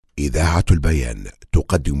إذاعة البيان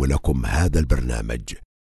تقدم لكم هذا البرنامج.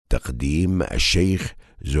 تقديم الشيخ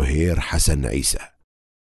زهير حسن عيسى.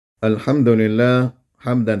 الحمد لله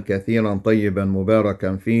حمدا كثيرا طيبا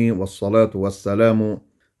مباركا فيه، والصلاة والسلام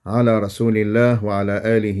على رسول الله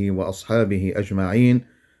وعلى آله وأصحابه أجمعين.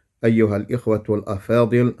 أيها الإخوة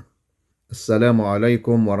الأفاضل، السلام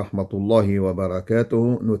عليكم ورحمة الله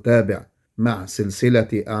وبركاته. نتابع مع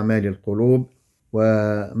سلسلة أعمال القلوب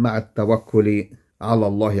ومع التوكل على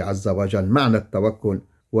الله عز وجل، معنى التوكل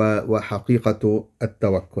وحقيقة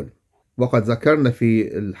التوكل. وقد ذكرنا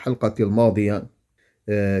في الحلقة الماضية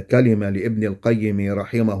كلمة لابن القيم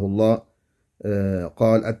رحمه الله،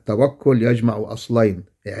 قال: التوكل يجمع أصلين: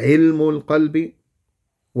 علم القلب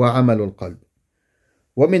وعمل القلب.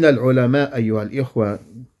 ومن العلماء أيها الإخوة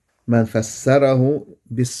من فسره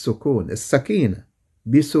بالسكون، السكينة،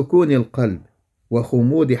 بسكون القلب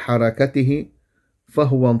وخمود حركته،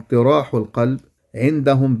 فهو انطراح القلب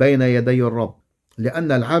عندهم بين يدي الرب،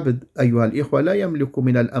 لأن العبد أيها الإخوة لا يملك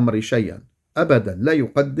من الأمر شيئا أبدا، لا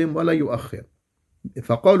يقدم ولا يؤخر.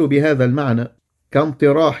 فقالوا بهذا المعنى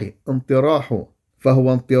انطراح،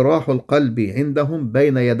 فهو انطراح القلب عندهم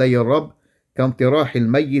بين يدي الرب كانطراح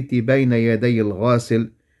الميت بين يدي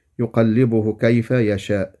الغاسل يقلبه كيف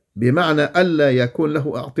يشاء، بمعنى ألا يكون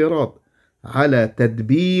له اعتراض على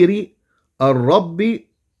تدبير الرب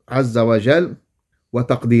عز وجل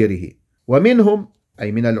وتقديره. ومنهم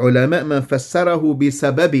أي من العلماء من فسره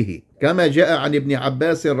بسببه، كما جاء عن ابن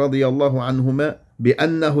عباس رضي الله عنهما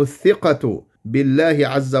بأنه الثقة بالله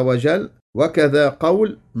عز وجل، وكذا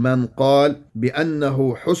قول من قال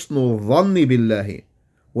بأنه حسن الظن بالله،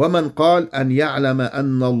 ومن قال أن يعلم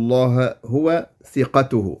أن الله هو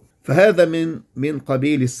ثقته. فهذا من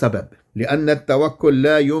قبيل السبب، لأن التوكل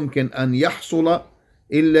لا يمكن أن يحصل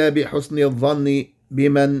إلا بحسن الظن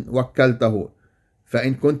بمن وكلته،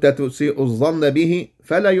 فإن كنت تسيء الظن به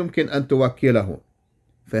فلا يمكن أن توكله.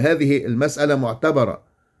 فهذه المسألة معتبرة،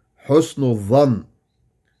 حسن الظن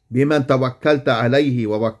بمن توكلت عليه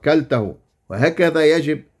ووكلته. وهكذا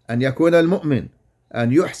يجب أن يكون المؤمن،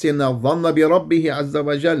 أن يحسن الظن بربه عز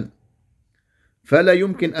وجل، فلا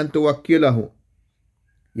يمكن أن توكله،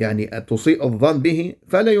 يعني تسيء الظن به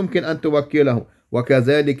فلا يمكن أن توكله.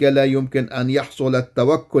 وكذلك لا يمكن أن يحصل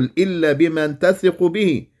التوكل إلا بمن تثق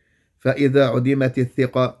به، فإذا عدمت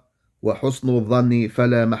الثقة وحسن الظن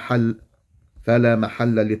فلا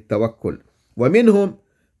محل للتوكل. ومنهم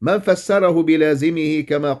من فسره بلازمه،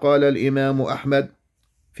 كما قال الإمام أحمد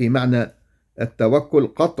في معنى التوكل: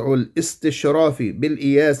 قطع الاستشراف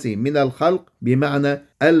بالإياس من الخلق، بمعنى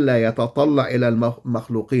ألا يتطلع إلى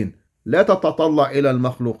المخلوقين، لا تتطلع إلى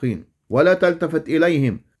المخلوقين ولا تلتفت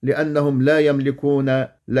إليهم، لأنهم لا يملكون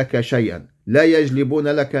لك شيئا، لا يجلبون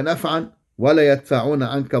لك نفعا ولا يدفعون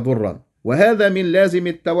عنك ضرا. وهذا من لازم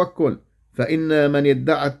التوكل، فإن من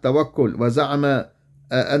ادعى التوكل وزعم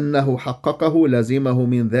أنه حققه لازمه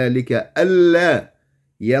من ذلك ألا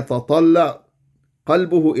يتطلع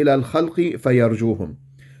قلبه إلى الخلق فيرجوهم.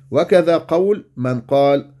 وكذا قول من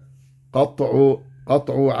قال: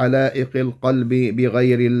 قطع علائق القلب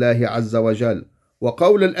بغير الله عز وجل.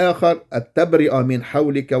 وقول الآخر: التبرئة من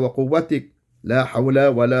حولك وقوتك، لا حول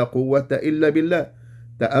ولا قوة إلا بالله.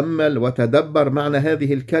 تأمل وتدبر معنى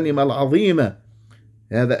هذه الكلمة العظيمة،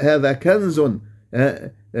 هذا كنز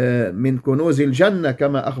من كنوز الجنة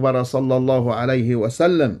كما أخبر صلى الله عليه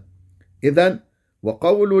وسلم. إذن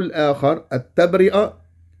وقول الآخر: التبرئة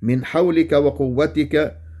من حولك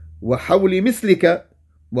وقوتك، وحول مثلك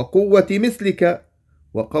وقوة مثلك.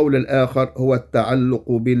 وقول الآخر هو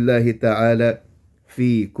التعلق بالله تعالى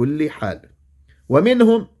في كل حال.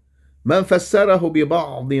 ومنهم من فسره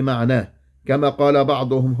ببعض معناه، كما قال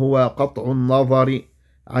بعضهم: هو قطع النظر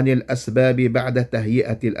عن الأسباب بعد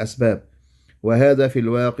تهيئة الأسباب. وهذا في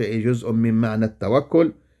الواقع جزء من معنى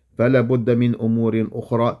التوكل، فلا بد من أمور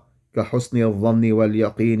أخرى كحسن الظن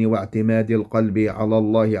واليقين واعتماد القلب على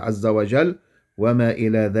الله عز وجل وما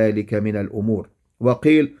إلى ذلك من الأمور.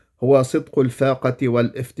 وقيل: هو صدق الفاقة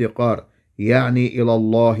والافتقار، يعني إلى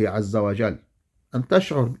الله عز وجل، أن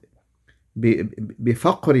تشعر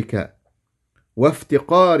بفقرك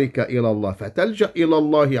وافتقارك إلى الله فتلجأ إلى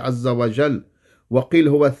الله عز وجل. وقيل: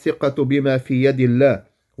 هو الثقة بما في يد الله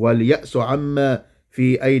واليأس عما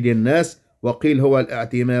في أيدي الناس. وقيل: هو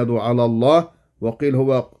الاعتماد على الله. وقيل: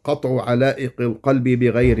 هو قطع علائق القلب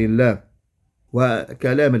بغير الله.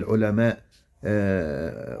 وكلام العلماء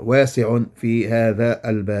واسع في هذا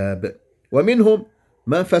الباب. ومنهم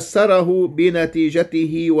من فسره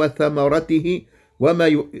بنتيجته وثمرته،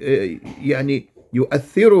 وما يعني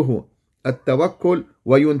يؤثره التوكل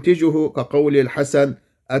وينتجه، كقول الحسن: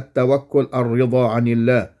 التوكل الرضا عن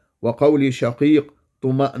الله. وقول شقيق: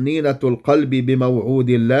 طمأنينة القلب بموعود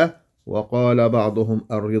الله. وقال بعضهم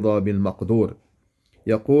الرضا بالمقدور.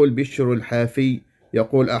 يقول بشر الحافي،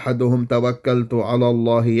 يقول أحدهم: توكلت على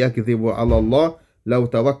الله يكذب على الله، لو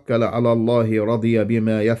توكل على الله رضي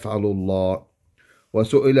بما يفعل الله.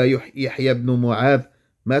 وسئل يحيى بن معاذ: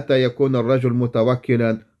 متى يكون الرجل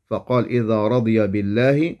متوكلا؟ فقال: إذا رضي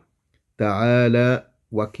بالله تعالى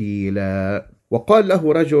وكيلا. وقال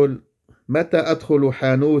له رجل: متى أدخل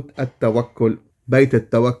حانوت التوكل، بيت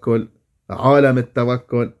التوكل، عالم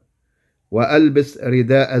التوكل، وألبس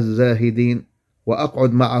رداء الزاهدين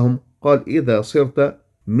وأقعد معهم؟ قال: إذا صرت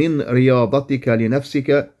من رياضتك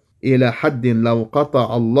لنفسك إلى حد لو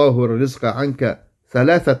قطع الله الرزق عنك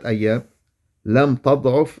 3 أيام لم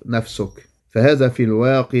تضعف نفسك. فهذا في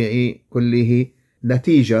الواقع كله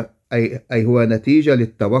نتيجة، أي هو نتيجة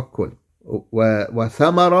للتوكل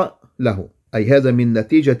وثمرة له، أي هذا من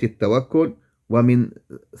نتيجة التوكل ومن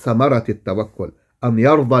ثمرة التوكل، أن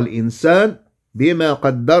يرضى الإنسان بما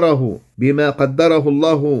قدره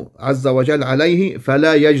الله عز وجل عليه،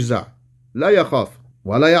 فلا يجزع، لا يخاف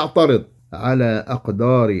ولا يعترض على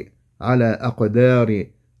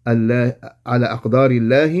أقدار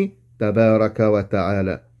الله تبارك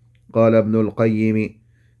وتعالى. قال ابن القيم: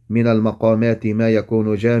 من المقامات ما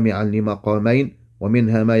يكون جامعا لمقامين،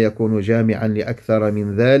 ومنها ما يكون جامعا لأكثر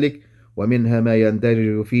من ذلك، ومنها ما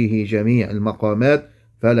يندرج فيه جميع المقامات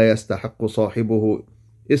فلا يستحق صاحبه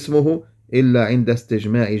اسمه إلا عند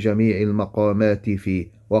استجماع جميع المقامات فيه.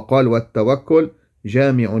 وقال: والتوكل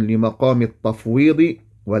جامع لمقام التفويض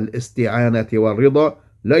والاستعانة والرضا،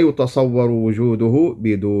 لا يتصور وجوده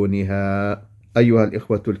بدونها. أيها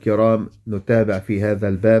الإخوة الكرام، نتابع في هذا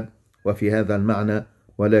الباب وفي هذا المعنى،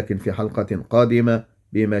 ولكن في حلقة قادمة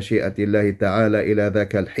بمشيئة الله تعالى. إلى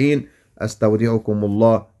ذاك الحين أستودعكم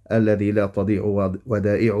الله الذي لا تضيع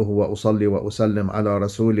ودائعه، وأصلي وأسلم على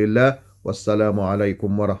رسول الله، والسلام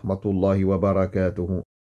عليكم ورحمة الله وبركاته.